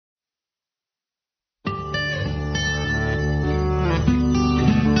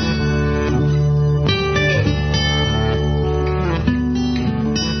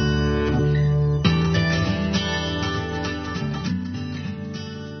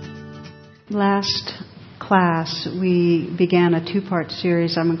Last class, we began a two-part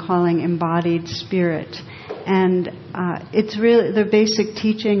series I'm calling Embodied Spirit. And it's really, the basic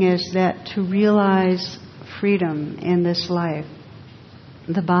teaching is that to realize freedom in this life,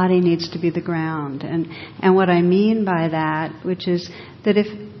 the body needs to be the ground. And what I mean by that, which is that if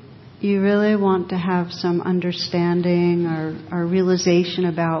you really want to have some understanding or realization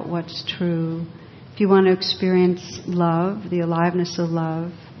about what's true, if you want to experience love, the aliveness of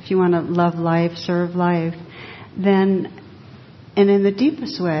love, if you want to love life, serve life, then, and in the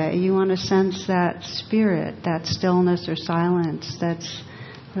deepest way, you want to sense that spirit, that stillness or silence that's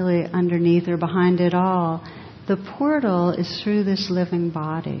really underneath or behind it all. The portal is through this living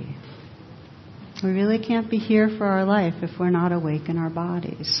body. We really can't be here for our life if we're not awake in our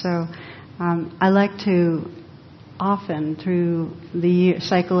bodies. So I like to often, through the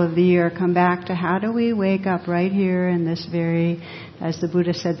cycle of the year, come back to how do we wake up right here in this very, as the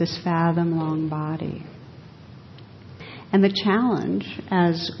Buddha said, this fathom-long body. And the challenge,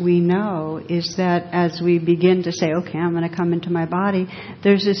 as we know, is that as we begin to say, okay, I'm going to come into my body,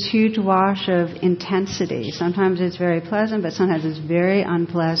 there's this huge wash of intensity. Sometimes it's very pleasant, but sometimes it's very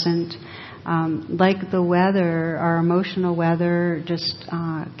unpleasant. Like the weather, our emotional weather just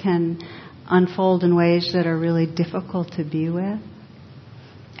can unfold in ways that are really difficult to be with.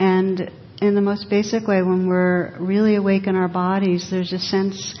 And in the most basic way, when we're really awake in our bodies, there's a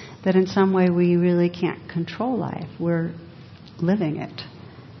sense that in some way we really can't control life. We're living it.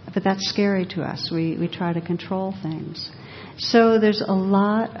 But that's scary to us. We try to control things. So there's a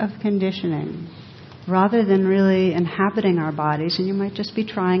lot of conditioning. Rather than really inhabiting our bodies, and you might just be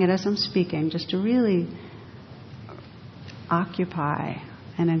trying it as I'm speaking, just to really occupy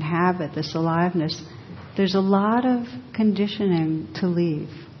and inhabit this aliveness, there's a lot of conditioning to leave.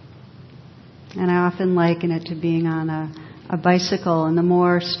 And I often liken it to being on a bicycle, and the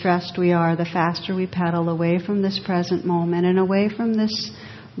more stressed we are, the faster we pedal away from this present moment and away from this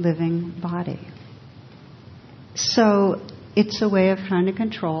living body. So it's a way of trying to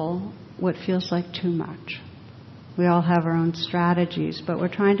control what feels like too much. We all have our own strategies, but we're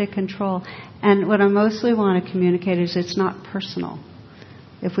trying to control. And what I mostly want to communicate is it's not personal.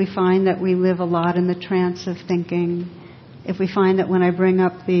 If we find that we live a lot in the trance of thinking, if we find that when I bring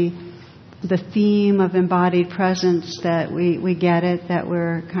up the theme of embodied presence, that we get it, that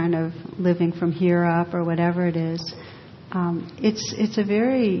we're kind of living from here up or whatever it is, it's a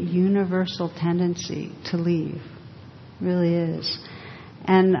very universal tendency to leave. It really is.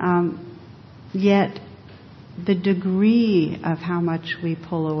 And yet the degree of how much we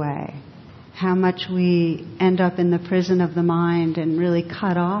pull away, how much we end up in the prison of the mind and really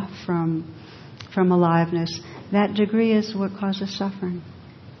cut off from aliveness, that degree is what causes suffering.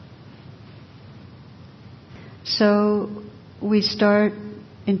 So we start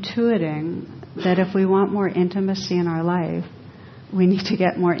intuiting that if we want more intimacy in our life, we need to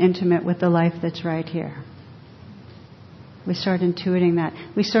get more intimate with the life that's right here. We start intuiting that.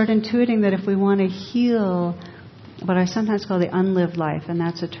 We start intuiting that if we want to heal what I sometimes call the unlived life, and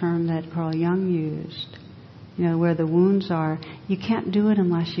that's a term that Carl Jung used, where the wounds are, you can't do it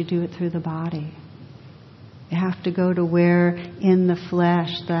unless you do it through the body. You have to go to where in the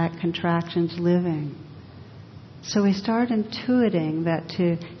flesh that contraction's living. So we start intuiting that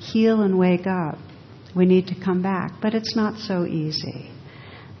to heal and wake up, we need to come back. But it's not so easy.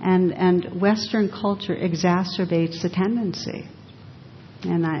 And Western culture exacerbates the tendency.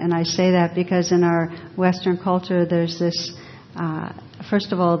 And I say that because in our Western culture there's this,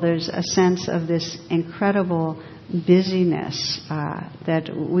 first of all, there's a sense of this incredible busyness that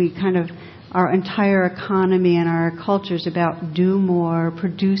we kind of, our entire economy and our culture is about do more,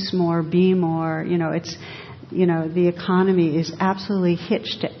 produce more, be more. The economy is absolutely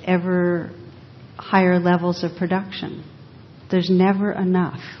hitched to ever higher levels of production. There's never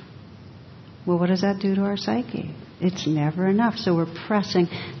enough. Well, what does that do to our psyche? It's never enough. So we're pressing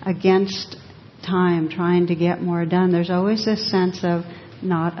against time, trying to get more done. There's always this sense of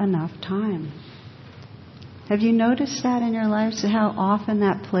not enough time. Have you noticed that in your lives? How often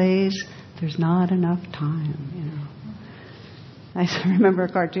that plays? There's not enough time, I remember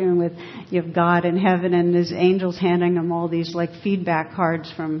a cartoon with you have God in heaven and his angels handing him all these like feedback cards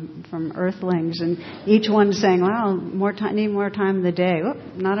from earthlings, and each one saying, "Wow, more time, need more time in the day.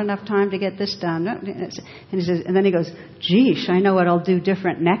 Oop, not enough time to get this done." And he says, and then he goes, "Geesh, I know what I'll do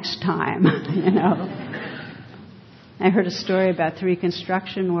different next time." I heard a story about 3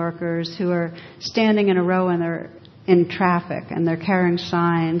 construction workers who are standing in a row and they're in traffic and they're carrying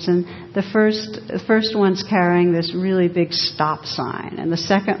signs, and the first one's carrying this really big stop sign, and the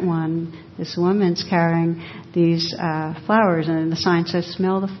second one, this woman's carrying these flowers, and the sign says,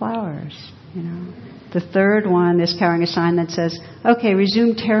 "Smell the flowers." The third one is carrying a sign that says, okay,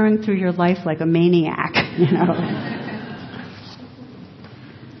 resume tearing through your life like a maniac,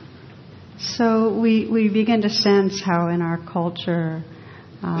 So we begin to sense how in our culture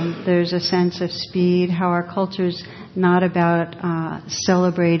there's a sense of speed, how our culture's not about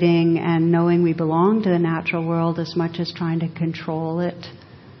celebrating and knowing we belong to the natural world as much as trying to control it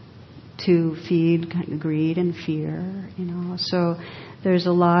to feed greed and fear, So there's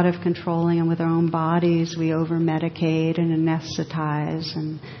a lot of controlling, and with our own bodies we over-medicate and anesthetize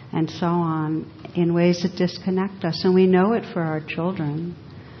and so on in ways that disconnect us. And we know it for our children.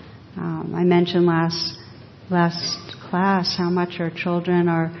 I mentioned last class how much our children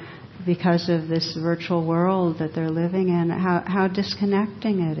are, because of this virtual world that they're living in, how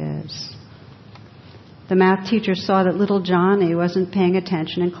disconnecting it is. The math teacher saw that little Johnny wasn't paying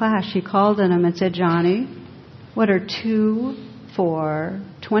attention in class. She called on him and said, "Johnny, what are 2, 4,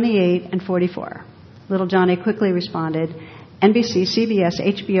 28, and 44? Little Johnny quickly responded, "NBC, CBS,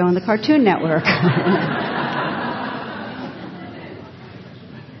 HBO, and the Cartoon Network."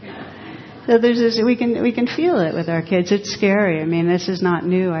 So there's this, we can feel it with our kids. It's scary. I mean, this is not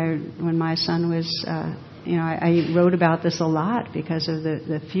new. When my son was, I wrote about this a lot because of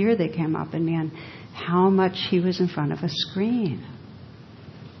the fear that came up in me and how much he was in front of a screen.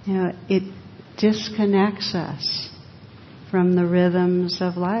 It disconnects us from the rhythms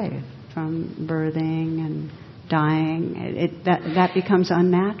of life, from birthing and dying. That becomes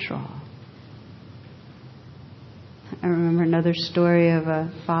unnatural. I remember another story of a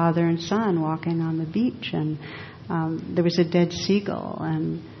father and son walking on the beach, and there was a dead seagull,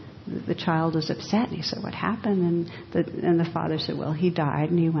 and the child was upset, and he said, "What happened?" And the father said, "Well, he died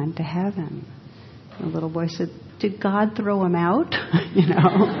and he went to heaven." And the little boy said, "Did God throw him out?"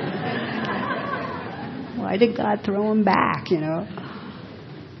 Why did God throw him back,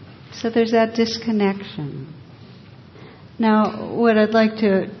 So there's that disconnection. Now, what I'd like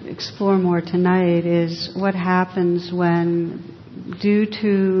to explore more tonight is what happens when, due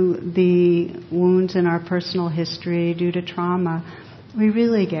to the wounds in our personal history, due to trauma, we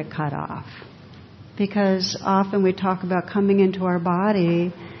really get cut off. Because often we talk about coming into our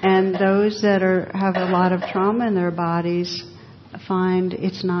body, and those that have a lot of trauma in their bodies find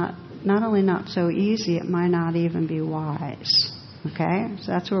it's not only not so easy, it might not even be wise. Okay?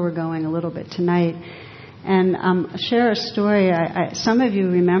 So that's where we're going a little bit tonight. And share a story. Some of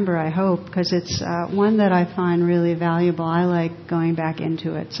you remember, I hope, because it's one that I find really valuable. I like going back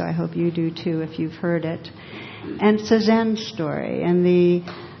into it, so I hope you do too if you've heard it. And it's a Zen story, and the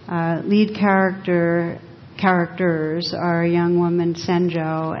lead characters are a young woman,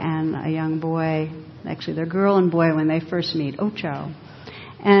 Senjo, and a young boy. Actually, they're girl and boy when they first meet, Ocho.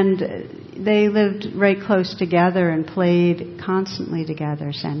 And they lived right close together and played constantly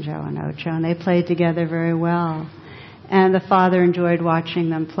together, Senjo and Ocho, and they played together very well. And the father enjoyed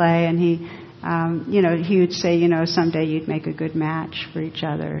watching them play, and he would say, someday you'd make a good match for each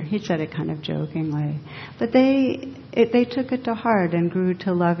other. He said it kind of jokingly. But they took it to heart and grew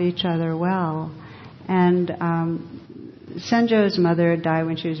to love each other well. And Senjo's mother had died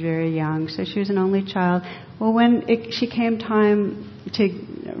when she was very young, so she was an only child. Well, when she came time to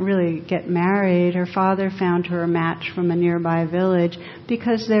really get married, her father found her a match from a nearby village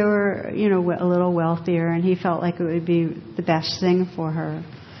because they were, a little wealthier, and he felt like it would be the best thing for her.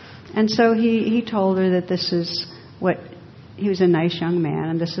 And so he told her that he was a nice young man,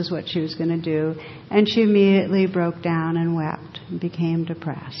 and this is what she was going to do. And she immediately broke down and wept and became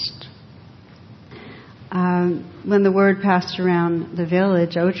depressed. When the word passed around the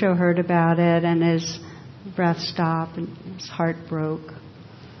village, Ocho heard about it, and his breath stopped and his heart broke.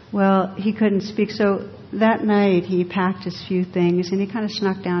 Well, he couldn't speak, so that night he packed his few things and he kind of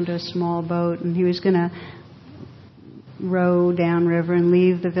snuck down to a small boat, and he was going to row downriver and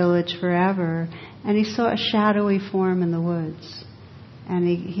leave the village forever. And he saw a shadowy form in the woods, and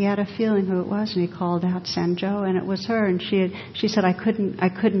he had a feeling who it was, and he called out, "Senjo," and it was her. And she said, I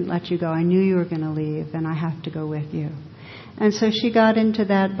couldn't let you go. I knew you were going to leave, and I have to go with you." And so she got into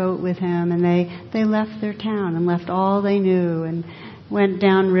that boat with him, and they left their town and left all they knew and went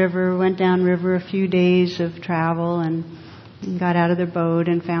downriver a few days of travel, and got out of their boat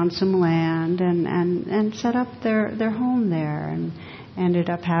and found some land and set up their home there, and ended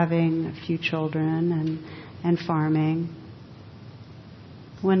up having a few children and farming.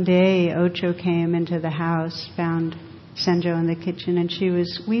 One day, Ocho came into the house, found Senjo in the kitchen, and she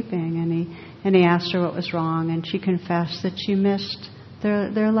was weeping, and he asked her what was wrong, and she confessed that she missed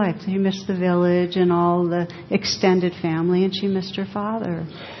their life. She missed the village and all the extended family, and she missed her father.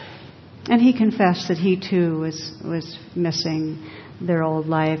 And he confessed that he too was missing their old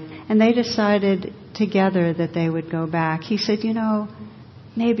life. And they decided together that they would go back. He said,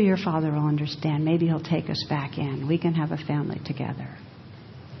 maybe your father will understand. Maybe he'll take us back in. We can have a family together.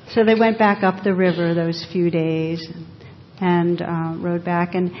 So they went back up the river those few days and rode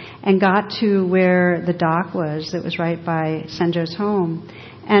back and got to where the dock was that was right by Senjo's home.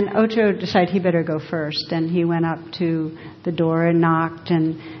 And Ocho decided he better go first. And he went up to the door and knocked,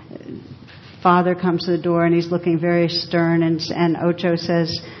 and Father comes to the door and he's looking very stern, and Ocho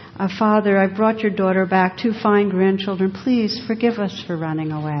says, Father, I've brought your daughter back, 2 fine grandchildren. Please forgive us for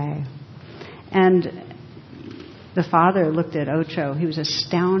running away. And the father looked at Ocho. He was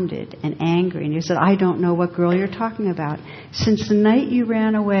astounded and angry. And he said, I don't know what girl you're talking about. Since the night you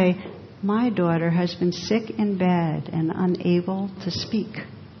ran away, my daughter has been sick in bed and unable to speak.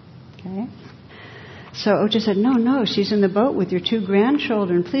 Okay? So Ocho said, no, she's in the boat with your 2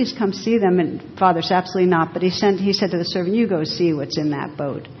 grandchildren. Please come see them. And Father said, absolutely not. But he said to the servant, you go see what's in that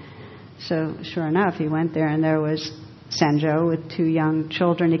boat. So sure enough, he went there, and there was Senjo with 2 young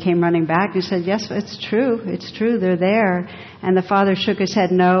children. He came running back and said, yes, it's true, they're there. And the father shook his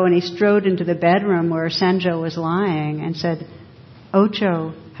head no, and he strode into the bedroom where Senjo was lying and said,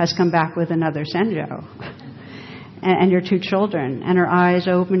 Ocho has come back with another Senjo and your 2 children. And her eyes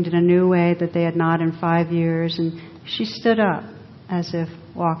opened in a new way that they had not in 5 years, and she stood up as if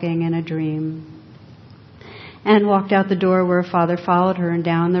walking in a dream and walked out the door where Father followed her and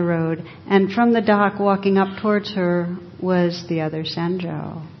down the road. And from the dock, walking up towards her, was the other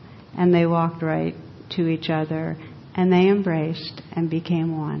Senjo. And they walked right to each other, and they embraced and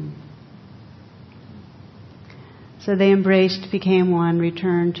became one. So they embraced, became one,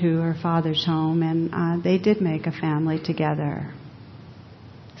 returned to her father's home, and they did make a family together.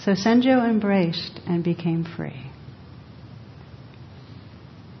 So Senjo embraced and became free.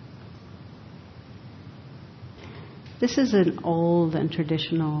 This is an old and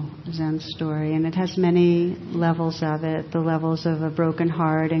traditional Zen story, and it has many levels of it. The levels of a broken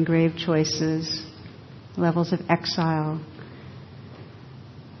heart and grave choices, levels of exile.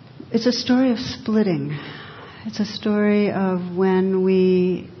 It's a story of splitting. It's a story of when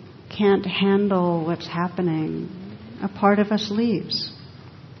we can't handle what's happening, a part of us leaves.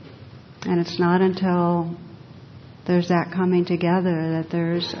 And it's not until there's that coming together that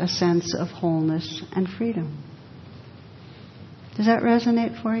there's a sense of wholeness and freedom. Does that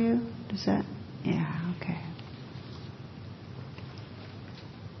resonate for you? Yeah, okay.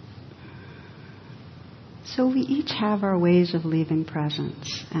 So we each have our ways of leaving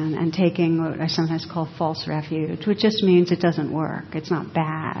presence and taking what I sometimes call false refuge, which just means it doesn't work. It's not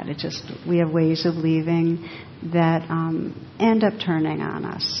bad. It's just we have ways of leaving that end up turning on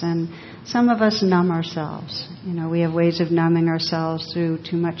us. And some of us numb ourselves. We have ways of numbing ourselves through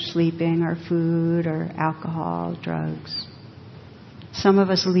too much sleeping or food or alcohol, drugs. Some of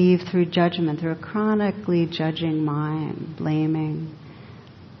us leave through judgment, through a chronically judging mind, blaming.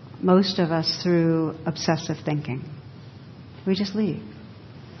 Most of us through obsessive thinking. We just leave.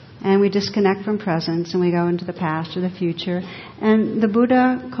 And we disconnect from presence, and we go into the past or the future. And the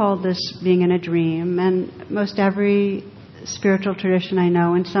Buddha called this being in a dream, and most every spiritual tradition I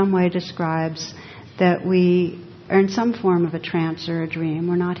know in some way describes that we are in some form of a trance or a dream.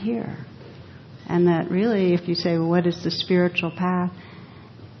 We're not here. And that really, if you say, well, what is the spiritual path?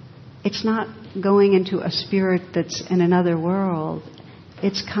 It's not going into a spirit that's in another world.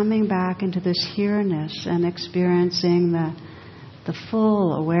 It's coming back into this here-ness and experiencing the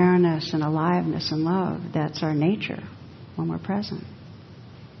full awareness and aliveness and love that's our nature when we're present.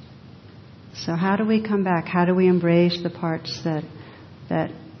 So how do we come back? How do we embrace the parts that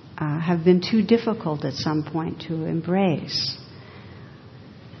have been too difficult at some point to embrace?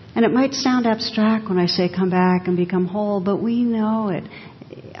 And it might sound abstract when I say come back and become whole, but we know it.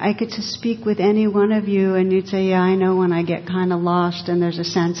 I could just speak with any one of you and you'd say, yeah, I know when I get kind of lost and there's a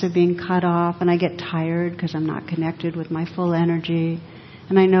sense of being cut off and I get tired because I'm not connected with my full energy.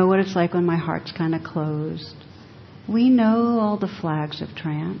 And I know what it's like when my heart's kind of closed. We know all the flags of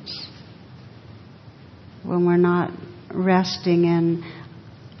trance. When we're not resting in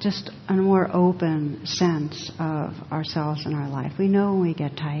just a more open sense of ourselves and our life. We know when we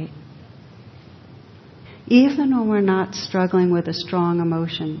get tight. Even when we're not struggling with a strong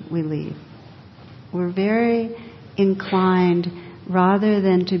emotion, we leave. We're very inclined, rather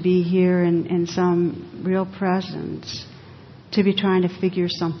than to be here in some real presence, to be trying to figure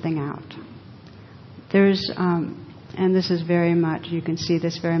something out. There's, and this is very much, you can see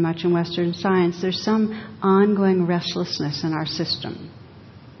this very much in Western science, there's some ongoing restlessness in our system.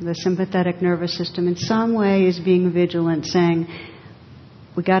 The sympathetic nervous system in some way is being vigilant, saying,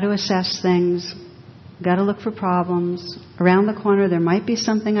 we got to assess things. got to look for problems. Around the corner there might be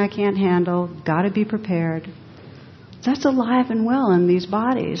something I can't handle. Got to be prepared. That's alive and well in these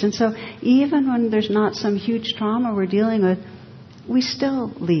bodies. And so even when there's not some huge trauma we're dealing with, we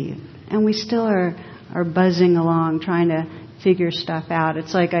still leave. And we still are buzzing along trying to figure stuff out.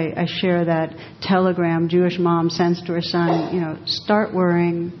 It's like I share that telegram Jewish mom sends to her son, start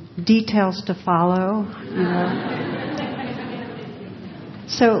worrying, details to follow,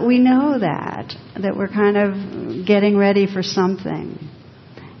 So we know that we're kind of getting ready for something.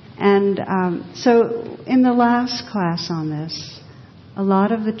 And so in the last class on this, a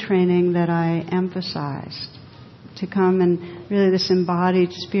lot of the training that I emphasized to come and really this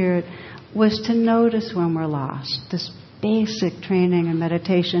embodied spirit was to notice when we're lost. This basic training and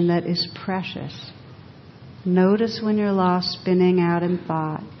meditation that is precious. Notice when you're lost, spinning out in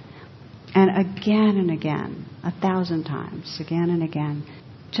thought. And again, 1,000 times, again and again,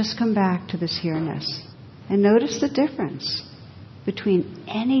 just come back to this here-ness. And notice the difference between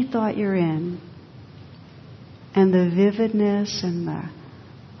any thought you're in and the vividness and the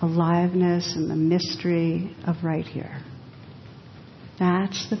aliveness and the mystery of right here.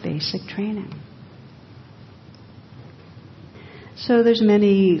 That's the basic training. So there's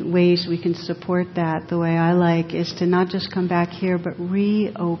many ways we can support that. The way I like is to not just come back here, but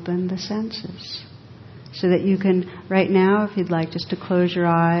reopen the senses. So that you can, right now, if you'd like, just to close your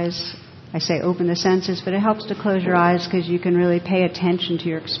eyes. I say open the senses, but it helps to close your eyes because you can really pay attention to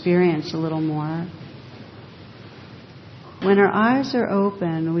your experience a little more. When our eyes are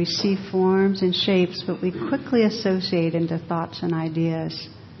open, we see forms and shapes, but we quickly associate into thoughts and ideas.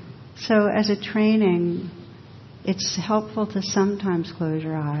 So as a training, it's helpful to sometimes close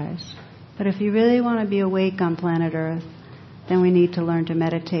your eyes. But if you really want to be awake on planet Earth, then we need to learn to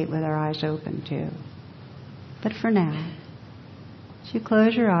meditate with our eyes open too. But for now, so you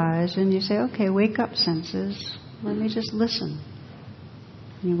close your eyes and you say, okay, wake up senses. Let me just listen.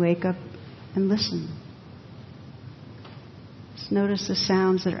 And you wake up and listen. Just notice the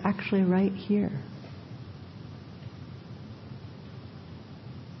sounds that are actually right here.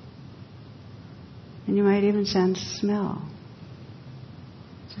 And you might even sense smell.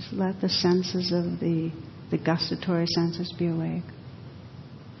 Just let the senses of the gustatory senses be awake.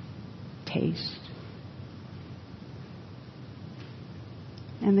 Taste.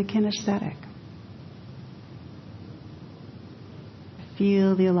 And the kinesthetic.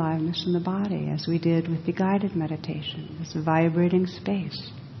 Feel the aliveness in the body as we did with the guided meditation, this vibrating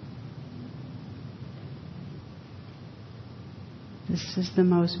space. This is the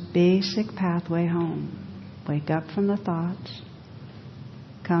most basic pathway home. Wake up from the thoughts.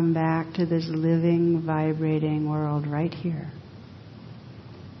 Come back to this living, vibrating world right here.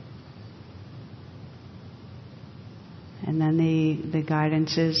 And then the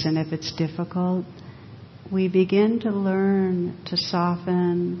guidance is, and if it's difficult, we begin to learn to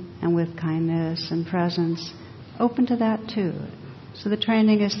soften and with kindness and presence, open to that too. So the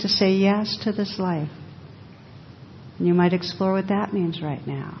training is to say yes to this life. And you might explore what that means right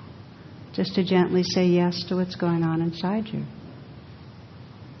now. Just to gently say yes to what's going on inside you.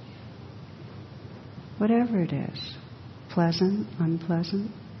 Whatever it is. Pleasant,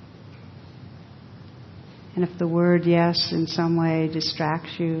 unpleasant. And if the word yes in some way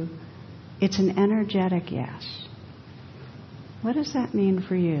distracts you, it's an energetic yes. What does that mean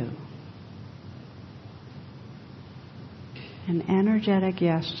for you? An energetic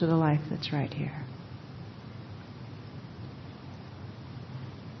yes to the life that's right here.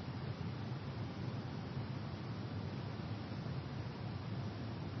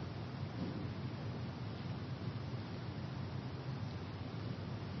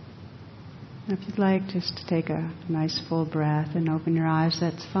 If you'd like just to take a nice full breath and open your eyes,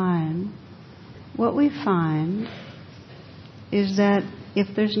 that's fine. What we find is that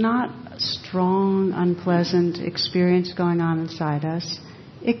if there's not a strong, unpleasant experience going on inside us,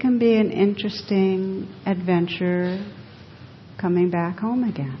 it can be an interesting adventure coming back home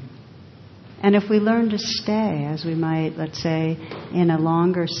again. And if we learn to stay, as we might, let's say, in a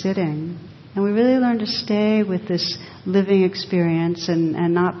longer sitting, and we really learn to stay with this living experience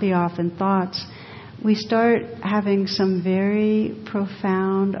and not be off in thoughts, we start having some very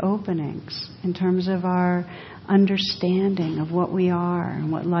profound openings in terms of our understanding of what we are and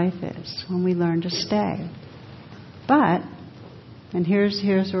what life is when we learn to stay. But, and here's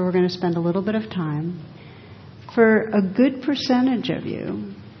where we're going to spend a little bit of time, for a good percentage of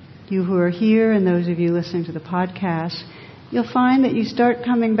you who are here and those of you listening to the podcast, you'll find that you start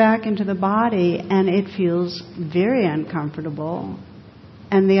coming back into the body and it feels very uncomfortable.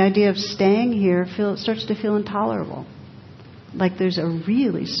 And the idea of staying here starts to feel intolerable. Like there's a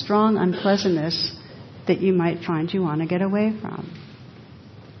really strong unpleasantness that you might find you want to get away from.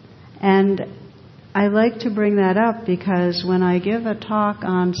 And I like to bring that up because when I give a talk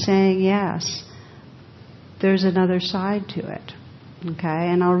on saying yes, there's another side to it. Okay?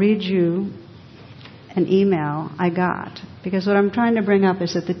 And I'll read you an email I got. Because what I'm trying to bring up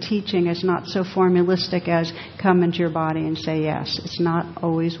is that the teaching is not so formulistic as come into your body and say yes. It's not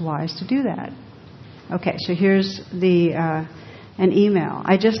always wise to do that. Okay, so here's an email.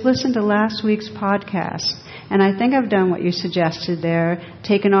 I just listened to last week's podcast, and I think I've done what you suggested there,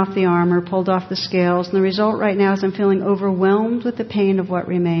 taken off the armor, pulled off the scales, and the result right now is I'm feeling overwhelmed with the pain of what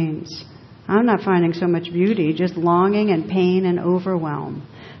remains. I'm not finding so much beauty, just longing and pain and overwhelm.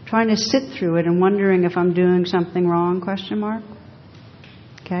 Trying to sit through it and wondering if I'm doing something wrong, ?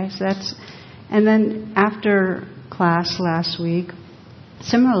 Okay, so that's... And then after class last week,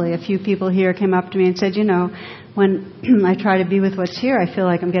 similarly, a few people here came up to me and said, you know, when I try to be with what's here, I feel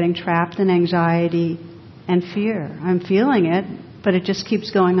like I'm getting trapped in anxiety and fear. I'm feeling it, but it just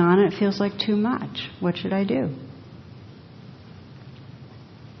keeps going on and it feels like too much. What should I do?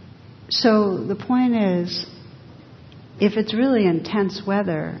 So the point is, if it's really intense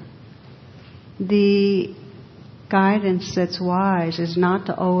weather, the guidance that's wise is not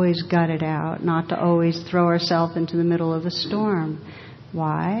to always gut it out, not to always throw ourselves into the middle of the storm.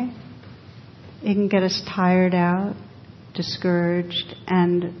 Why? It can get us tired out, discouraged,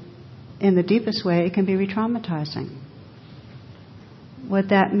 and in the deepest way, it can be re-traumatizing. What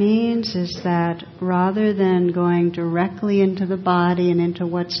that means is that rather than going directly into the body and into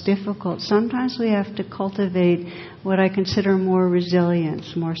what's difficult, sometimes we have to cultivate what I consider more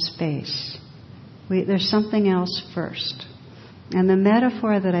resilience, more space. There's something else first. And the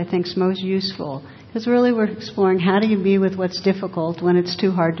metaphor that I think is most useful, because really we're exploring how do you be with what's difficult when it's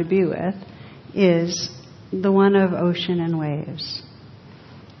too hard to be with, is the one of ocean and waves.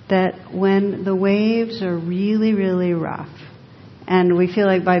 That when the waves are really, really rough, and we feel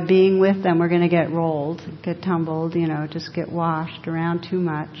like by being with them we're going to get rolled, get tumbled, just get washed around too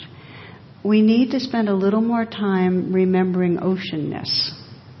much, we need to spend a little more time remembering oceanness.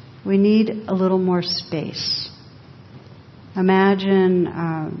 We need a little more space.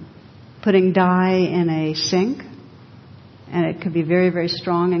 Imagine putting dye in a sink, and it could be very, very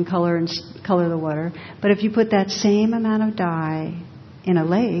strong in color and color the water. But if you put that same amount of dye in a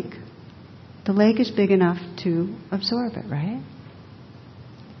lake, the lake is big enough to absorb it, right?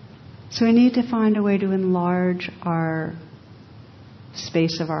 So we need to find a way to enlarge our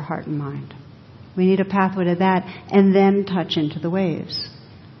space of our heart and mind. We need a pathway to that, and then touch into the waves.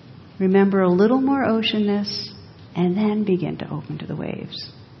 Remember a little more oceanness, and then begin to open to the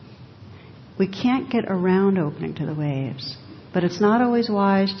waves. We can't get around opening to the waves, but it's not always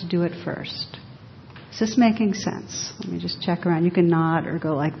wise to do it first. Is this making sense? Let me just check around. You can nod or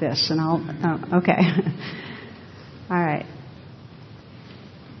go like this, and okay. All right.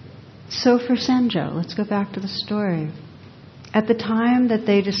 So for Senjo, let's go back to the story. At the time that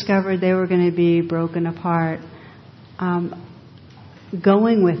they discovered they were going to be broken apart,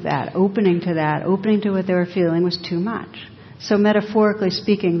 going with that, opening to what they were feeling was too much. So metaphorically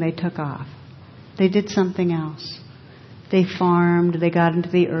speaking, they took off. They did something else. They farmed, they got into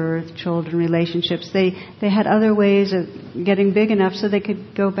the earth, children, relationships. They had other ways of getting big enough so they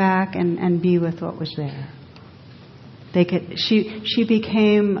could go back and be with what was there. She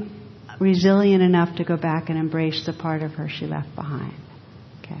became resilient enough to go back and embrace the part of her she left behind.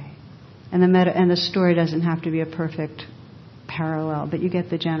 Okay. And the story doesn't have to be a perfect parallel, but you get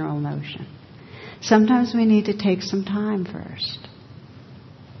the general notion. Sometimes we need to take some time first.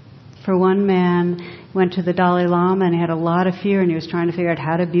 For one man, went to the Dalai Lama and he had a lot of fear, and he was trying to figure out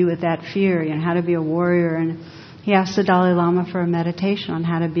how to be with that fear, how to be a warrior. And he asked the Dalai Lama for a meditation on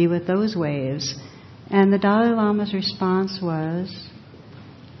how to be with those waves. And the Dalai Lama's response was,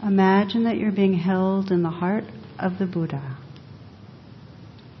 imagine that you're being held in the heart of the Buddha.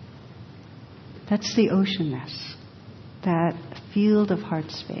 That's the oceanness, that field of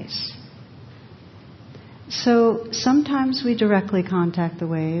heart space. So sometimes we directly contact the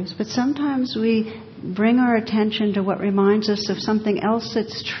waves, but sometimes we bring our attention to what reminds us of something else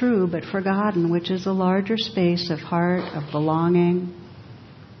that's true but forgotten, which is a larger space of heart, of belonging,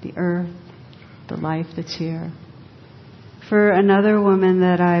 the earth, the life that's here. For another woman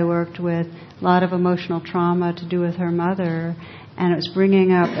that I worked with, a lot of emotional trauma to do with her mother, and it was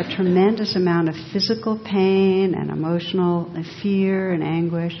bringing up a tremendous amount of physical pain and emotional fear and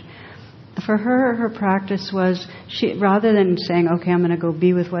anguish. For her practice was, rather than saying, okay, I'm going to go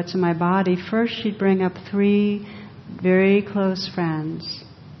be with what's in my body, first she'd bring up 3 very close friends.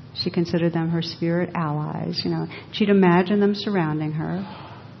 She considered them her spirit allies. She'd imagine them surrounding her.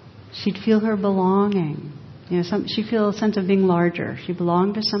 she'd feel her belonging. She'd feel a sense of being larger. She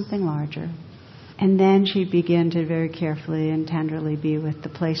belonged to something larger. And then she'd begin to very carefully and tenderly be with the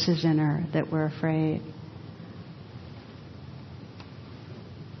places in her that were afraid.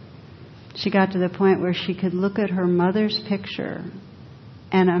 She got to the point where she could look at her mother's picture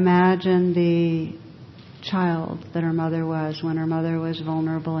and imagine the child that her mother was when her mother was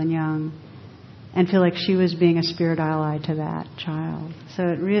vulnerable and young, and feel like she was being a spirit ally to that child.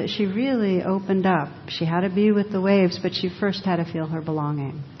 So she really opened up. She had to be with the waves, but she first had to feel her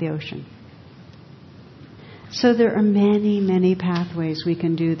belonging, the ocean. So there are many, many pathways we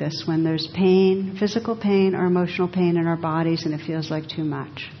can do this when there's pain, physical pain or emotional pain in our bodies and it feels like too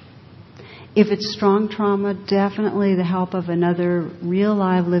much. If it's strong trauma, definitely the help of another real,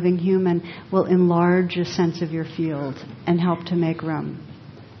 live, living human will enlarge a sense of your field and help to make room.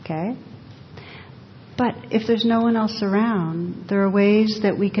 Okay? But if there's no one else around, there are ways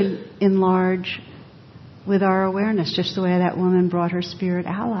that we can enlarge with our awareness, just the way that woman brought her spirit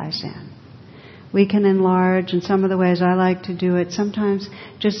allies in. We can enlarge, and some of the ways I like to do it, sometimes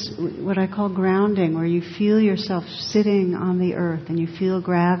just what I call grounding, where you feel yourself sitting on the earth and you feel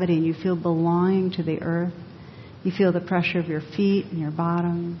gravity and you feel belonging to the earth. You feel the pressure of your feet and your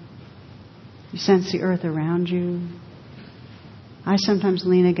bottom. You sense the earth around you. I sometimes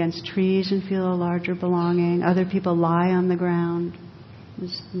lean against trees and feel a larger belonging. Other people lie on the ground.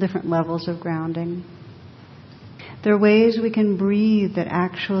 There's different levels of grounding. There are ways we can breathe that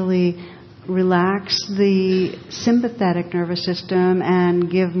actually relax the sympathetic nervous system and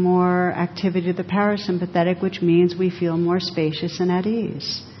give more activity to the parasympathetic, which means we feel more spacious and at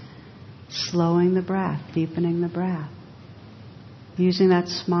ease. Slowing the breath, deepening the breath. Using that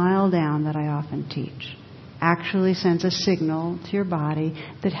smile down that I often teach actually sends a signal to your body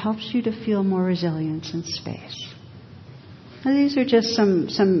that helps you to feel more resilience and space. Now, these are just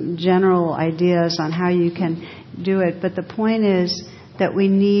some general ideas on how you can do it, but the point is that we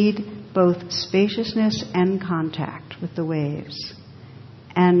need both spaciousness and contact with the waves.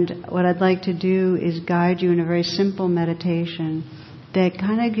 And what I'd like to do is guide you in a very simple meditation that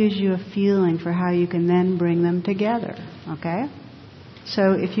kind of gives you a feeling for how you can then bring them together. Okay?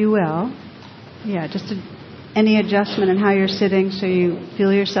 So if you will, any adjustment in how you're sitting so you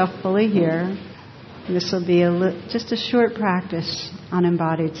feel yourself fully here. And this will be just a short practice on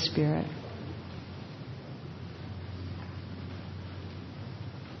embodied spirit.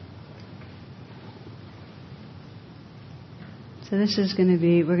 So this is going to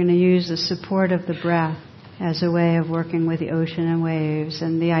be, we're going to use the support of the breath as a way of working with the ocean and waves.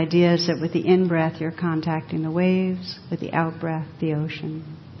 And the idea is that with the in-breath, you're contacting the waves. With the out-breath, the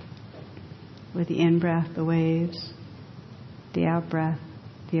ocean. With the in-breath, the waves. The out-breath,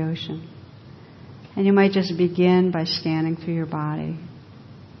 the ocean. And you might just begin by scanning through your body.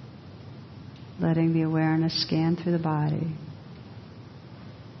 Letting the awareness scan through the body.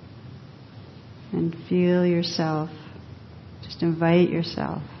 And feel yourself. Just invite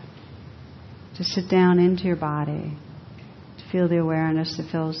yourself to sit down into your body, to feel the awareness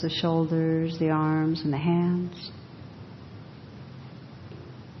that fills the shoulders, the arms, and the hands.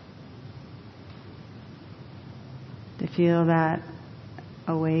 To feel that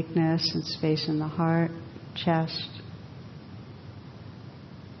awakeness and space in the heart, chest,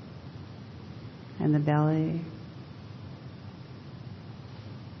 and the belly.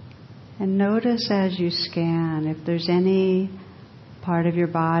 And notice as you scan if there's any part of your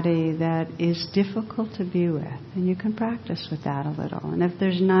body that is difficult to be with. And you can practice with that a little. And if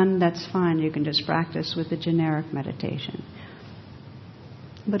there's none, that's fine. You can just practice with the generic meditation.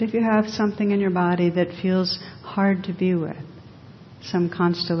 But if you have something in your body that feels hard to be with, some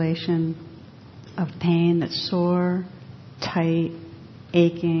constellation of pain that's sore, tight,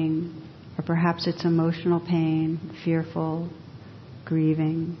 aching, or perhaps it's emotional pain, fearful,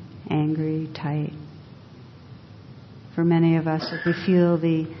 grieving, angry, tight. For many of us, if we feel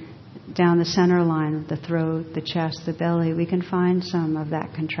down the center line of the throat, the chest, the belly, we can find some of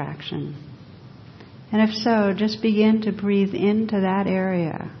that contraction. And if so, just begin to breathe into that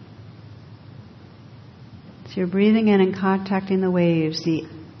area. So you're breathing in and contacting the waves, the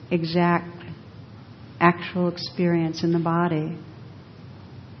exact, actual experience in the body.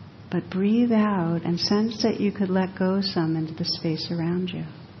 But breathe out and sense that you could let go some into the space around you.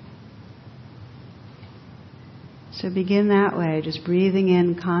 So begin that way, just breathing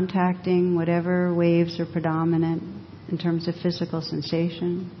in, contacting whatever waves are predominant in terms of physical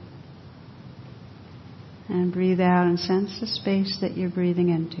sensation. And breathe out and sense the space that you're breathing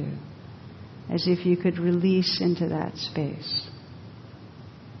into, as if you could release into that space.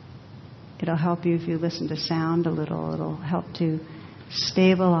 It'll help you if you listen to sound a little. It'll help to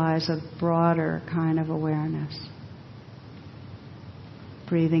stabilize a broader kind of awareness.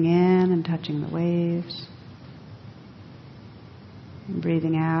 Breathing in and touching the waves. And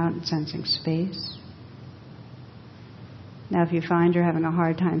breathing out and sensing space. Now if you find you're having a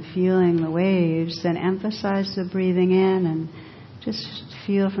hard time feeling the waves, then emphasize the breathing in and just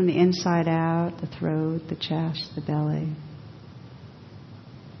feel from the inside out, the throat, the chest, the belly.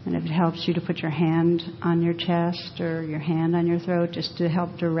 And if it helps you to put your hand on your chest or your hand on your throat just to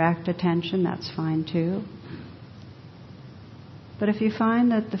help direct attention, that's fine too. But if you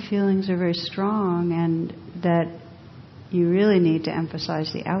find that the feelings are very strong and that you really need to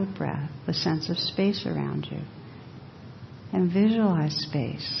emphasize the out-breath, the sense of space around you, and visualize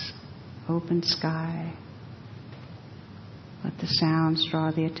space, open sky. Let the sounds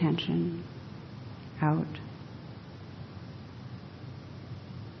draw the attention out.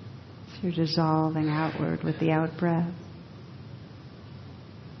 So you're dissolving outward with the out-breath.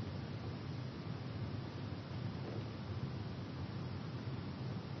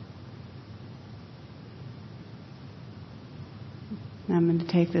 I'm going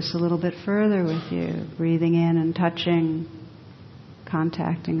to take this a little bit further with you, breathing in and touching,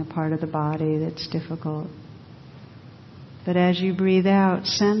 contacting a part of the body that's difficult. But as you breathe out,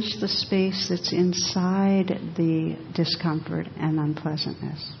 sense the space that's inside the discomfort and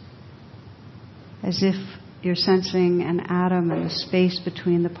unpleasantness. As if you're sensing an atom and the space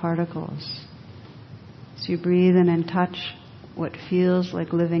between the particles. So you breathe in and touch what feels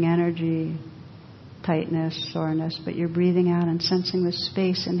like living energy, tightness, soreness, but you're breathing out and sensing the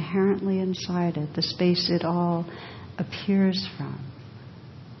space inherently inside it, the space it all appears from.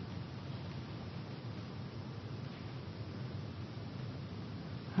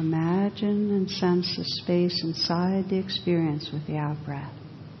 Imagine and sense the space inside the experience with the out-breath.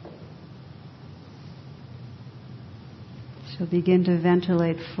 So begin to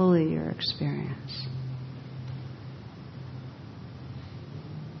ventilate fully your experience.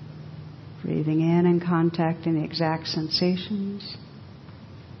 Breathing in and contacting the exact sensations.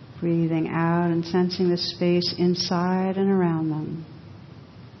 Breathing out and sensing the space inside and around them.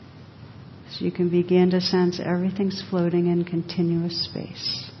 So you can begin to sense everything's floating in continuous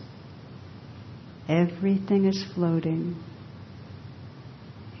space. Everything is floating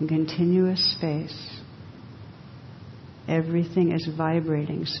in continuous space. Everything is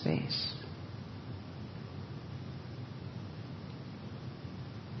vibrating space.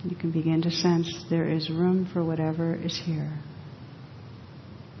 You can begin to sense there is room for whatever is here.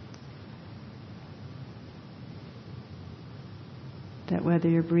 That whether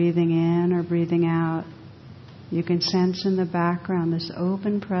you're breathing in or breathing out, you can sense in the background this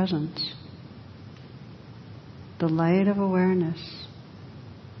open presence, the light of awareness,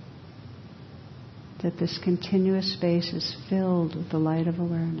 that this continuous space is filled with the light of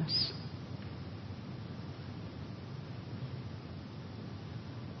awareness.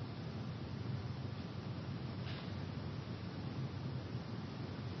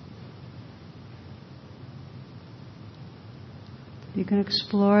 You can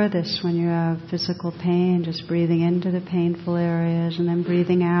explore this when you have physical pain, just breathing into the painful areas and then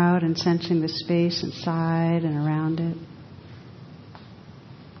breathing out and sensing the space inside and around it.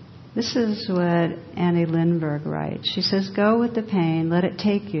 This is what Annie Lindbergh writes. She says, go with the pain, let it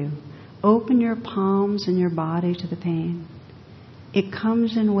take you. Open your palms and your body to the pain. It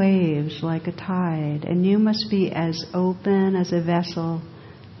comes in waves like a tide, and you must be as open as a vessel,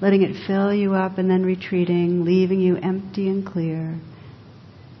 letting it fill you up and then retreating, leaving you empty and clear.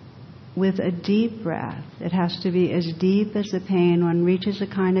 With a deep breath, it has to be as deep as the pain. One reaches a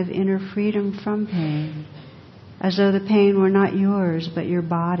kind of inner freedom from pain, as though the pain were not yours but your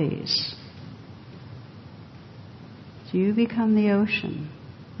body's. So you become the ocean,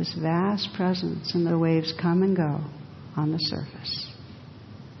 this vast presence, and the waves come and go on the surface.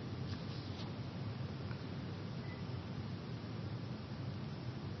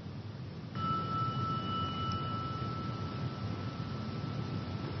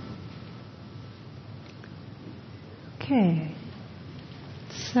 Okay,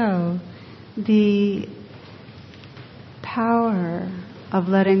 so the power of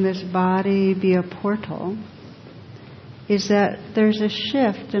letting this body be a portal is that there's a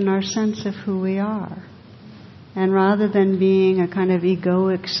shift in our sense of who we are. And rather than being a kind of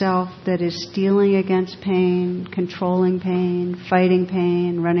egoic self that is steeling against pain, controlling pain, fighting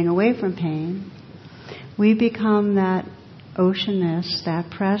pain, running away from pain, we become that oceanness, that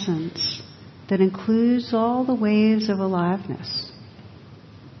presence that includes all the waves of aliveness,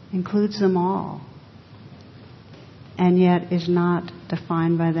 includes them all, and yet is not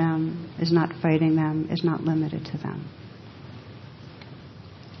defined by them, is not fighting them, is not limited to them.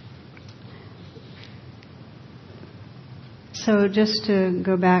 So just to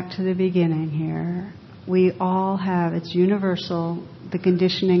go back to the beginning here, we all have, it's universal, the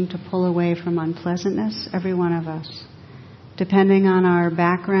conditioning to pull away from unpleasantness, every one of us. Depending on our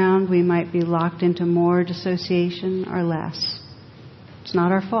background, we might be locked into more dissociation or less. It's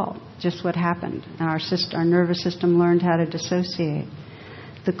not our fault, just what happened. And our nervous system learned how to dissociate.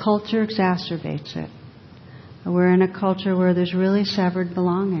 The culture exacerbates it. We're in a culture where there's really severed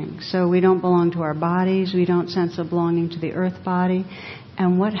belonging. So we don't belong to our bodies, we don't sense a belonging to the earth body.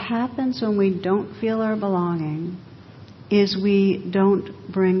 And what happens when we don't feel our belonging is we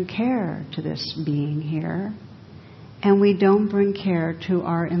don't bring care to this being here, and we don't bring care to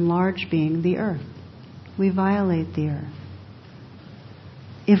our enlarged being, the earth. We violate the earth.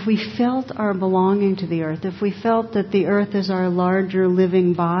 If we felt our belonging to the earth, if we felt that the earth is our larger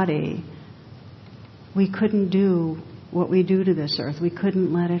living body, we couldn't do what we do to this earth. We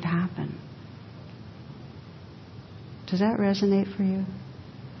couldn't let it happen. Does that resonate for you?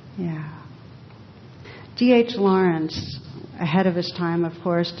 Yeah. D.H. Lawrence, ahead of his time, of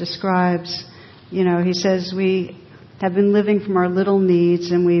course, describes, he says, we have been living from our little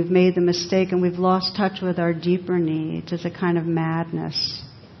needs and we've made the mistake and we've lost touch with our deeper needs. It's a kind of madness.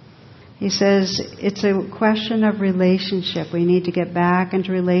 He says it's a question of relationship. We need to get back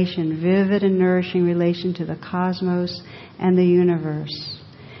into relation, vivid and nourishing relation to the cosmos and the universe.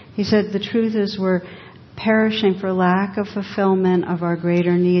 He said the truth is we're perishing for lack of fulfillment of our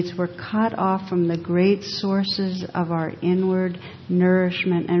greater needs. We're cut off from the great sources of our inward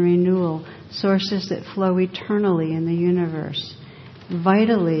nourishment and renewal, sources that flow eternally in the universe.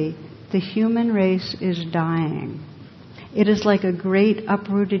 Vitally, the human race is dying. It is like a great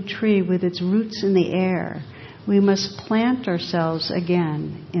uprooted tree with its roots in the air. We must plant ourselves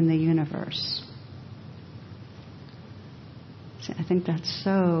again in the universe. See, I think that's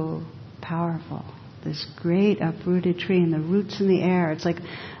so powerful. This great uprooted tree and the roots in the air. It's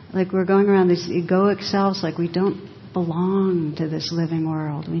like we're going around these egoic selves like we don't belong to this living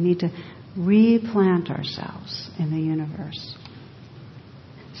world. We need to replant ourselves in the universe.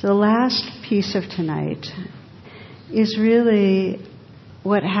 So the last piece of tonight is really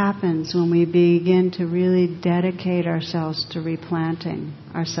what happens when we begin to really dedicate ourselves to replanting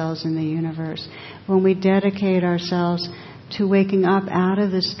ourselves in the universe. When we dedicate ourselves to waking up out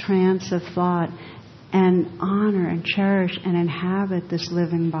of this trance of thought and honor and cherish and inhabit this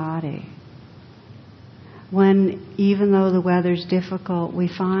living body. When, even though the weather's difficult, we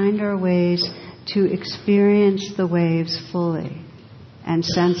find our ways to experience the waves fully and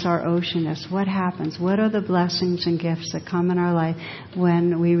sense our oceanness. What happens? What are the blessings and gifts that come in our life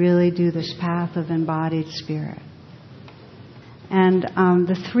when we really do this path of embodied spirit? And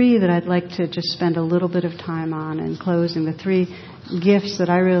the three that I'd like to just spend a little bit of time on in closing, the three gifts that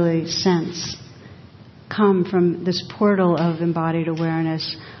I really sense come from this portal of embodied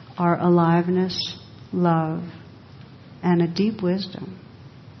awareness are aliveness, love, and a deep wisdom.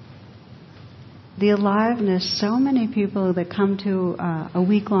 The aliveness, so many people that come to a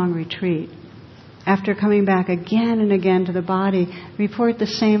week-long retreat, after coming back again and again to the body, report the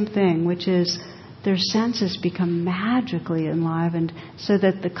same thing, which is their senses become magically enlivened so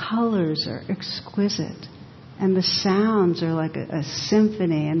that the colors are exquisite and the sounds are like a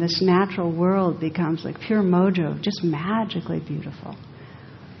symphony, and this natural world becomes like pure mojo, just magically beautiful.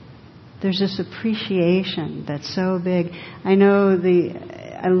 There's this appreciation that's so big. I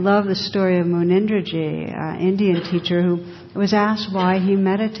love the story of Munindraji, an Indian teacher who was asked why he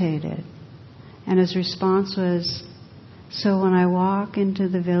meditated. And his response was, so when I walk into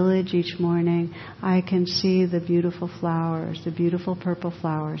the village each morning, I can see the beautiful flowers, the beautiful purple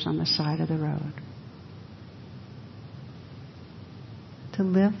flowers on the side of the road. To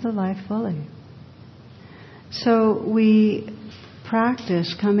live the life fully. So we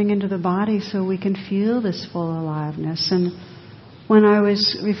practice coming into the body so we can feel this full aliveness. And when I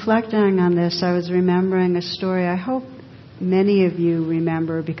was reflecting on this, I was remembering a story I hope many of you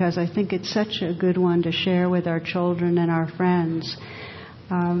remember, because I think it's such a good one to share with our children and our friends.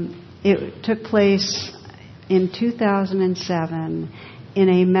 It took place in 2007 in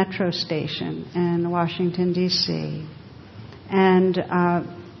a metro station in Washington, D.C. And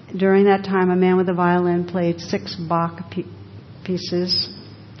during that time, a man with a violin played 6 Bach pieces,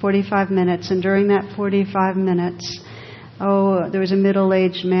 45 minutes. And during that 45 minutes, there was a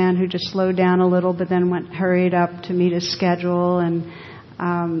middle-aged man who just slowed down a little, but then hurried up to meet his schedule. And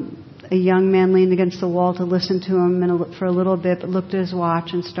a young man leaned against the wall to listen to him for a little bit, but looked at his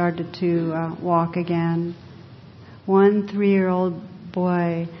watch and started to walk again. One 3-year-old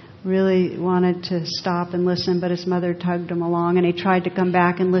boy really wanted to stop and listen, but his mother tugged him along, and he tried to come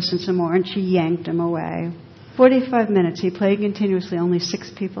back and listen some more, and she yanked him away. 45 minutes, he played continuously. Only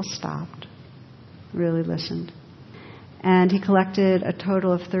 6 people stopped, really listened. And he collected a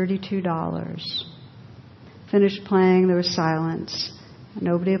total of $32. Finished playing, there was silence.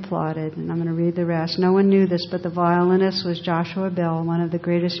 Nobody applauded, and I'm going to read the rest. No one knew this, but the violinist was Joshua Bell, one of the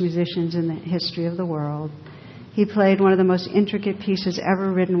greatest musicians in the history of the world. He played one of the most intricate pieces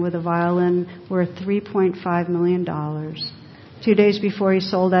ever written with a violin worth $3.5 million. 2 days before, he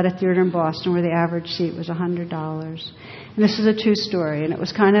sold at a theater in Boston where the average seat was $100. And this is a true story, and it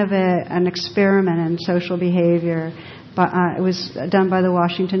was kind of an experiment in social behavior. But it was done by the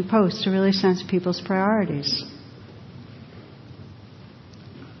Washington Post to really sense people's priorities.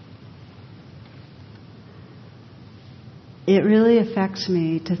 It really affects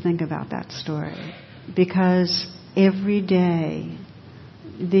me to think about that story, because every day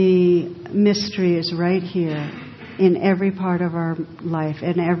the mystery is right here in every part of our life,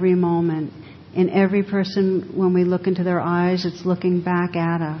 in every moment, in every person. When we look into their eyes, it's looking back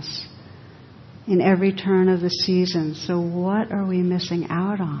at us in every turn of the season. So what are we missing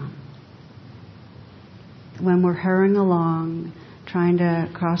out on? When we're hurrying along, trying to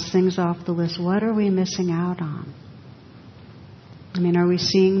cross things off the list, what are we missing out on? I mean, are we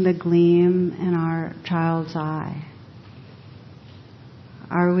seeing the gleam in our child's eye?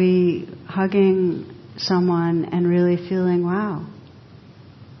 Are we hugging someone and really feeling, wow,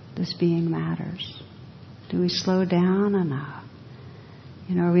 this being matters? Do we slow down enough?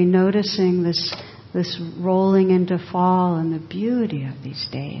 Are we noticing this rolling into fall and the beauty of these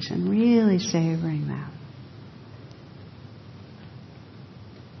days and really savoring them?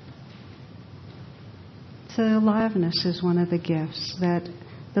 So aliveness is one of the gifts, that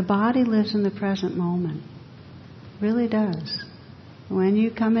the body lives in the present moment. It really does. When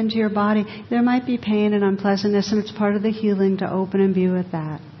you come into your body, there might be pain and unpleasantness, and it's part of the healing to open and be with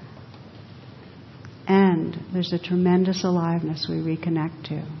that. And there's a tremendous aliveness we reconnect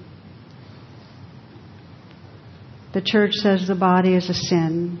to. The church says the body is a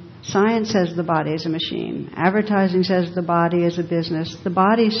sin. Science says the body is a machine. Advertising says the body is a business. The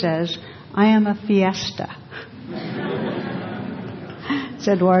body says, I am a fiesta. It's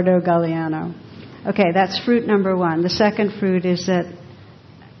Eduardo Galeano. Okay, that's fruit number 1. The second fruit is that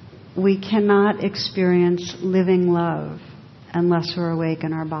we cannot experience living love unless we're awake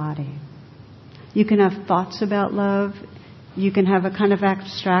in our body. You can have thoughts about love. You can have a kind of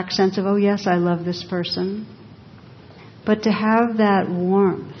abstract sense of, oh yes, I love this person. But to have that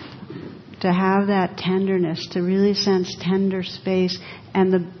warmth, to have that tenderness, to really sense tender space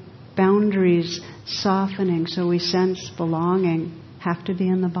and the boundaries softening so we sense belonging, have to be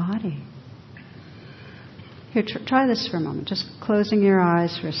in the body. Here, try this for a moment, just closing your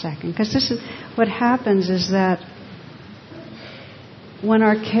eyes for a second. Because this is what happens, is that when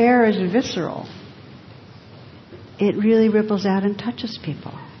our care is visceral, it really ripples out and touches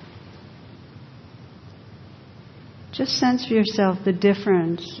people. Just sense for yourself the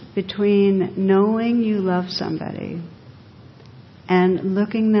difference between knowing you love somebody and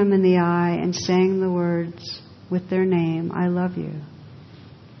looking them in the eye and saying the words with their name, I love you.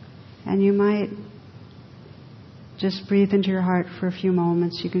 And you might just breathe into your heart for a few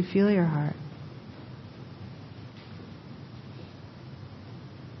moments. You can feel your heart.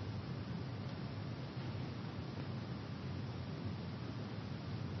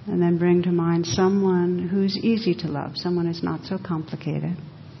 And then bring to mind someone who's easy to love, someone who's not so complicated.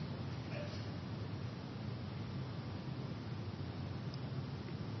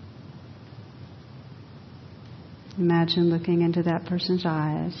 Imagine looking into that person's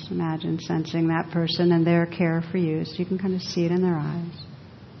eyes. Imagine sensing that person and their care for you, so you can kind of see it in their eyes.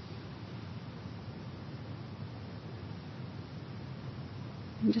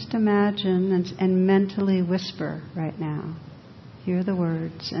 And just imagine and mentally whisper right now. Hear the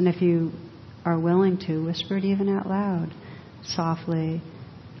words, and if you are willing to, whisper it even out loud, softly,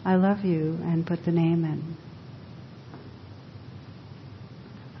 I love you, and put the name in.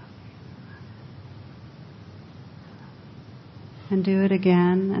 And do it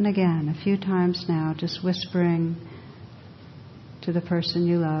again and again, a few times now, just whispering to the person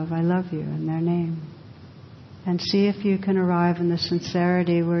you love, I love you, in their name. And see if you can arrive in the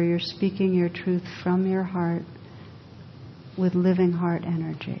sincerity where you're speaking your truth from your heart with living heart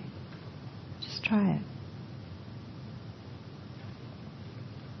energy. Just try it.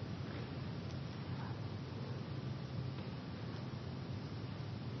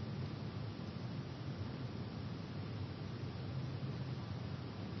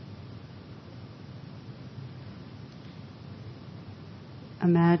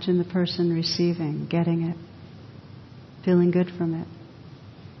 Imagine the person receiving, getting it, feeling good from it.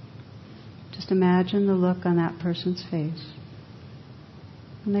 Just just imagine the look on that person's face.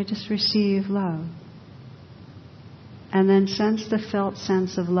 And they just receive love. And then sense the felt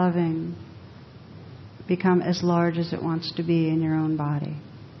sense of loving become as large as it wants to be in your own body.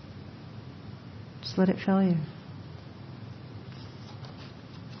 Just let it fill you.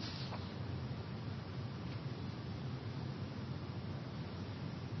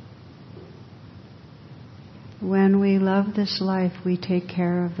 When we love this life, we take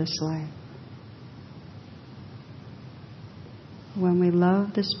care of this life. When we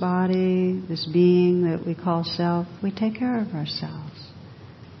love this body, this being that we call self, we take care of ourselves.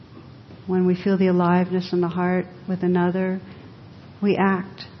 When we feel the aliveness in the heart with another, we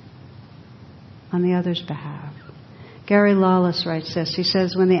act on the other's behalf. Gary Lawless writes this. He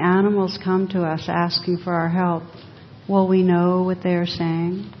says, when the animals come to us asking for our help, will we know what they are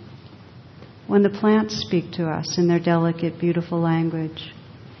saying? When the plants speak to us in their delicate, beautiful language,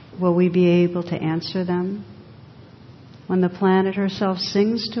 will we be able to answer them? When the planet herself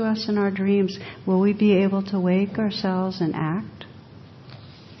sings to us in our dreams, will we be able to wake ourselves and act?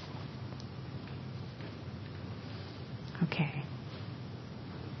 Okay.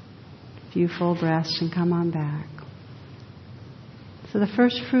 A few full breaths and come on back. So the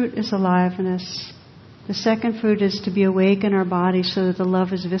first fruit is aliveness. The second fruit is to be awake in our body so that the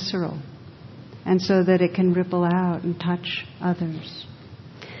love is visceral and so that it can ripple out and touch others.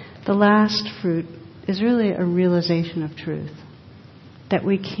 The last fruit is really a realization of truth, that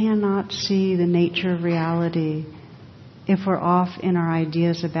we cannot see the nature of reality if we're off in our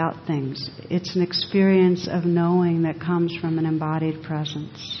ideas about things. It's an experience of knowing that comes from an embodied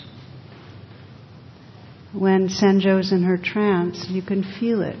presence. When Senjo's in her trance, you can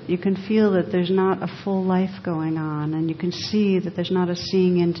feel it. You can feel that there's not a full life going on, and you can see that there's not a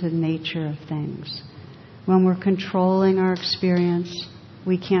seeing into the nature of things. When we're controlling our experience,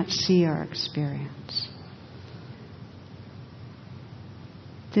 we can't see our experience.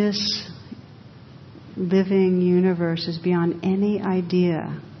 This living universe is beyond any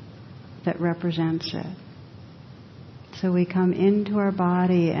idea that represents it. So we come into our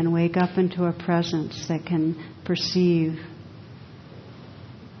body and wake up into a presence that can perceive.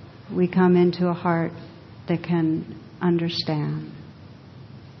 We come into a heart that can understand.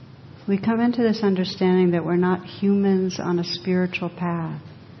 We come into this understanding that we're not humans on a spiritual path,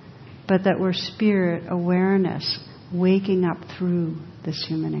 but that we're spirit awareness waking up through this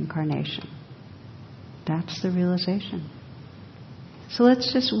human incarnation. That's the realization. So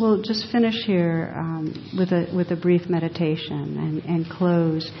we'll just finish here with a brief meditation and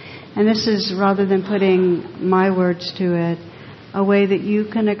close. And this is, rather than putting my words to it, a way that you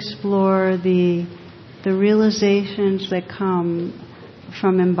can explore the realizations that come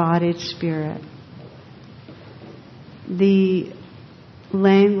from embodied spirit. The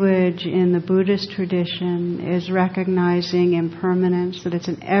language in the Buddhist tradition is recognizing impermanence, that it's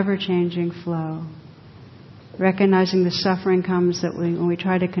an ever-changing flow. Recognizing the suffering comes that when we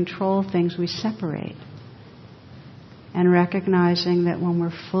try to control things, we separate. And recognizing that when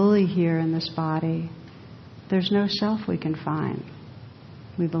we're fully here in this body, there's no self we can find.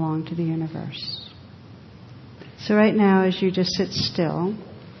 We belong to the universe. So right now, as you just sit still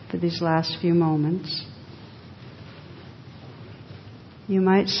for these last few moments, you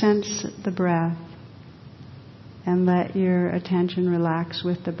might sense the breath and let your attention relax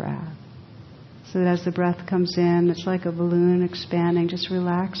with the breath. So that as the breath comes in, it's like a balloon expanding. Just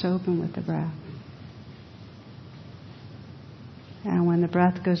relax open with the breath. And when the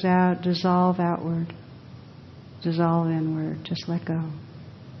breath goes out, dissolve outward. Dissolve inward. Just let go.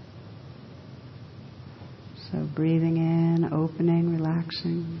 So breathing in, opening,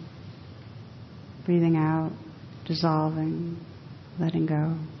 relaxing. Breathing out, dissolving, letting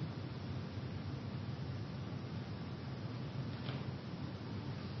go.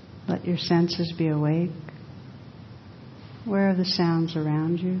 Let your senses be awake. Where are the sounds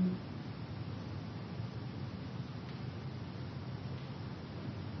around you?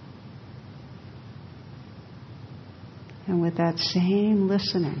 And with that same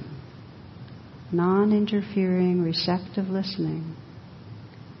listening, non-interfering, receptive listening,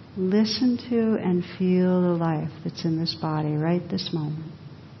 listen to and feel the life that's in this body right this moment.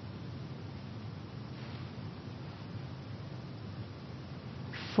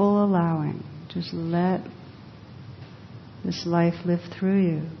 Full allowing. Just let this life live through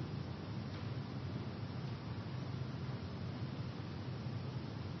you.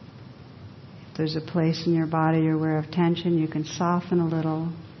 If there's a place in your body you're aware of tension, you can soften a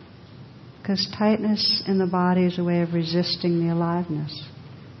little. Because tightness in the body is a way of resisting the aliveness.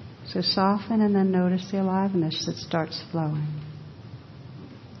 So soften and then notice the aliveness that starts flowing.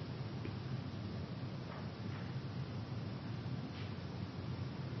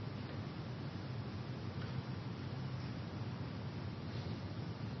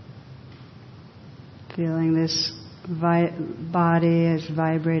 Feeling this body as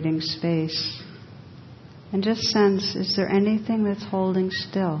vibrating space. And just sense, is there anything that's holding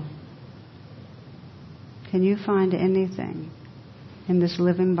still? Can you find anything in this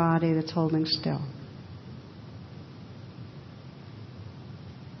living body that's holding still?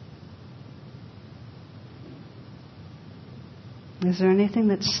 Is there anything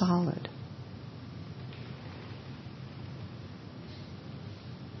that's solid?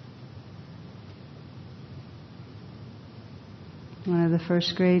 One of the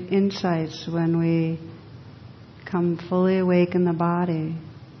first great insights when we come fully awake in the body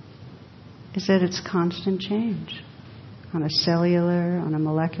is that it's constant change on a cellular, on a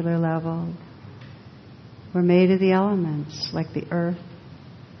molecular level. We're made of the elements, like the earth.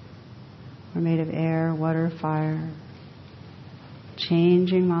 We're made of air, water, fire,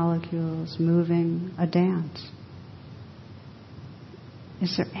 changing molecules, moving, a dance.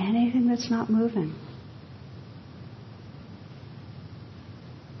 Is there anything that's not moving?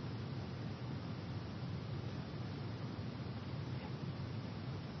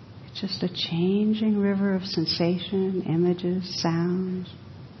 Just a changing river of sensation, images, sounds,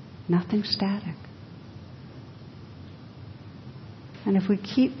 nothing static. And if we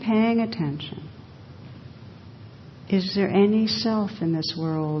keep paying attention, is there any self in this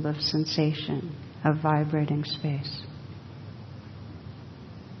world of sensation, of vibrating space?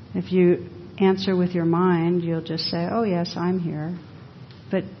 If you answer with your mind, you'll just say, oh yes, I'm here.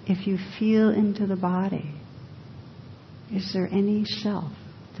 But if you feel into the body, is there any self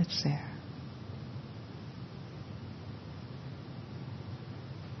that's there?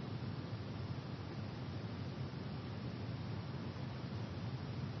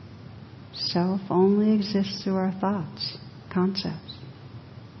 Self only exists through our thoughts, concepts.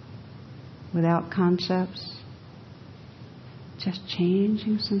 Without concepts, just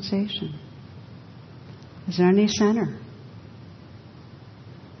changing sensation. Is there any center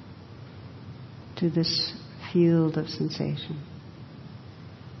to this field of sensation?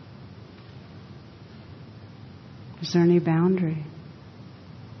 Is there any boundary?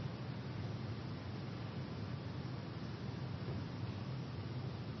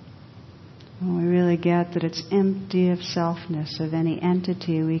 When we really get that it's empty of selfness, of any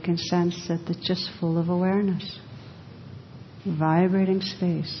entity, we can sense that it's just full of awareness. Vibrating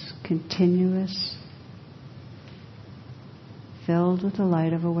space, continuous, filled with the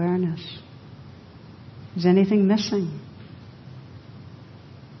light of awareness. Is anything missing?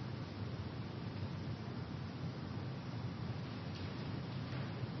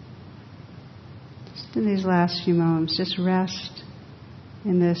 Just in these last few moments, just rest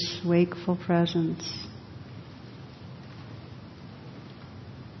in this wakeful presence,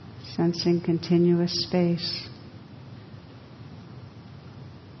 sensing continuous space,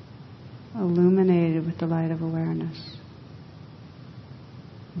 illuminated with the light of awareness,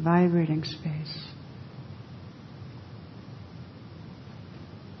 vibrating space.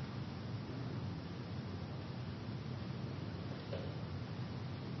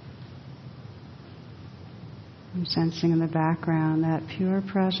 I'm sensing in the background that pure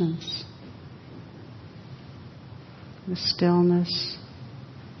presence, the stillness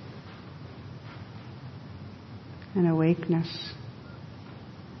and awakeness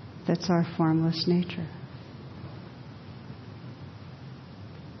that's our formless nature.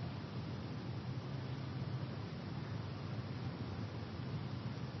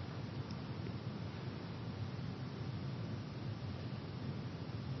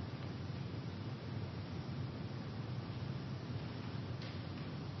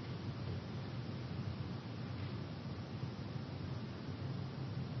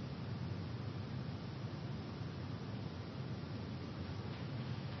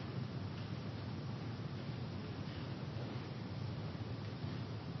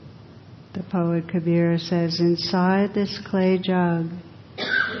 The poet Kabir says, inside this clay jug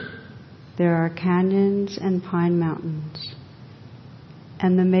there are canyons and pine mountains,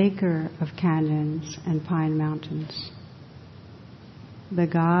 and the maker of canyons and pine mountains, the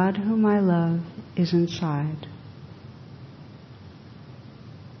God whom I love, is inside.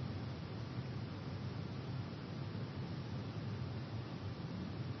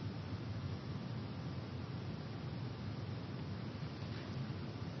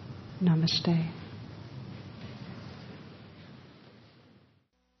 Namaste.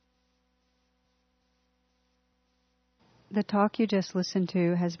 The talk you just listened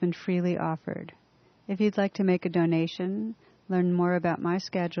to has been freely offered. If you'd like to make a donation, learn more about my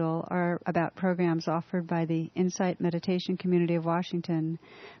schedule, or about programs offered by the Insight Meditation Community of Washington,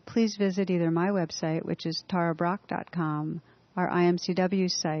 please visit either my website, which is tarabrock.com, our IMCW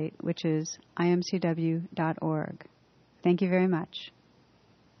site, which is imcw.org. Thank you very much.